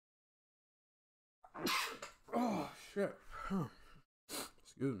Oh shit.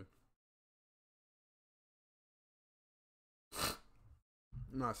 Excuse me.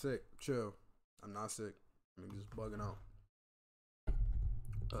 I'm not sick. Chill. I'm not sick. I'm just bugging out.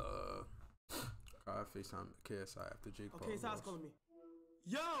 I Facetime KSI after Jake Paul. KSI's calling me.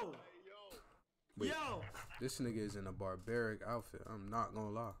 Yo! Wait, yo! This nigga is in a barbaric outfit. I'm not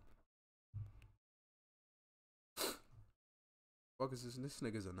gonna lie. Fuck is this? This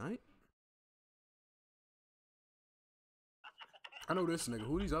nigga's a knight? I know this nigga.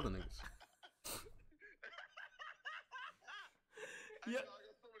 Who these other niggas? Yeah. I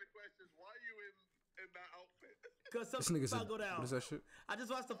got so many questions. Why are you in that outfit? Cause This something's nigga's about to go down. What is that shit? I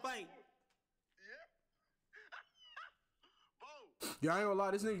just watched the fight. Yeah, I ain't gonna lie,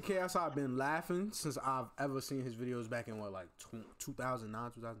 this nigga KSI been laughing since I've ever seen his videos back in what, like 2009,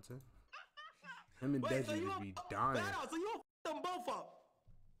 2010? Him and Deji just be dying. So you f*** them both up.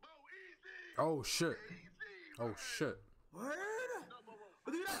 Oh shit. Oh shit. Word?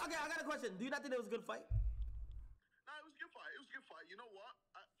 But do you not, okay, I got a question. Do you not think it was a good fight? No, it was a good fight. It was a good fight. You know what?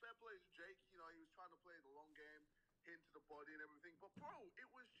 Fair play to Jake. You know, he was trying to play the long game, hit into the body and everything. But bro, it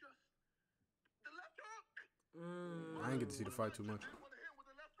was just the left hook. I ain't get to see the fight too much.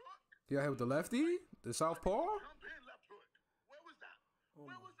 Yeah, I hit with the lefty? The southpaw? Where was that?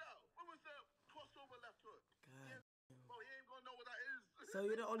 Where was that? Where was the crossover left hook? God. Bro, he ain't gonna know what that is. So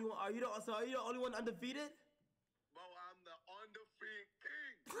you're the only one. Are you the only one undefeated? Bro, I'm the undefeated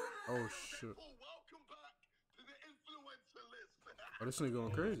king. Oh shit. Welcome back to the influencer list. Oh, this nigga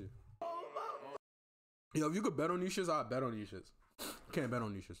going crazy. Yo, if you could bet on these shits, I'd bet on these shits. Can't bet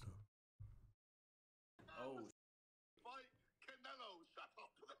on these shits though. Oh. Fight Canelo, shut up.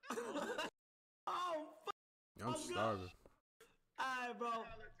 Oh, fuck. I'm starving. Alright, bro.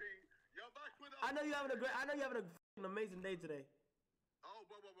 You're back with us. I know you're having an amazing day today. Oh,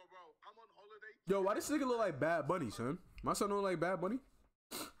 bro. I'm on holiday. Yo, why this nigga look like Bad Bunny, son? My son look like Bad Bunny?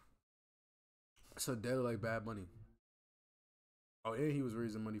 So dead like Bad Bunny. Oh, and he was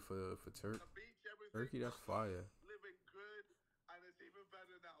raising money for Turkey. That's fire. Living good, and it's even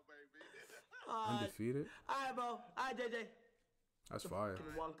better now, baby. Undefeated. Alright, bro. Alright, JJ. That's fire.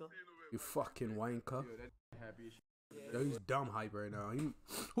 Wonka. You fucking wanker. Yo, he's dumb hype right now.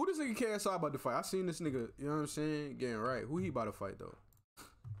 Who this nigga KSI about to fight? I seen this nigga, you know what I'm saying, getting right. Who he about to fight though?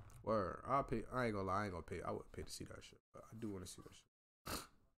 Word. I'll pay. I ain't gonna lie. I ain't gonna pay. I wouldn't pay to see that shit, but I do want to see that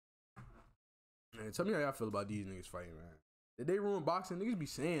shit. Man, tell me how y'all feel about these niggas fighting, man. Did they ruin boxing? Niggas be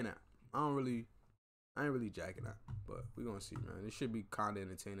saying that. I ain't really jacking that, but we gonna see, man. This should be kinda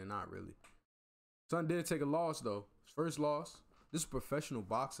entertaining, not really. Son did take a loss though. His first loss. This is a professional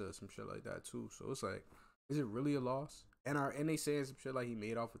boxer or some shit like that too. So it's like, is it really a loss? And they saying some shit like he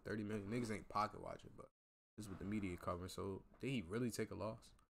made off with 30 million. Niggas ain't pocket watching, but this is what the media covering. So did he really take a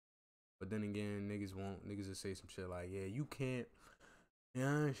loss? But then again, niggas will say some shit like, yeah, you can't, you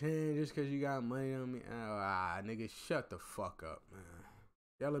know what I'm saying, just cause you got money on me. Nigga, shut the fuck up, man.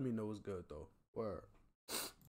 Y'all let me know what's good though. Word.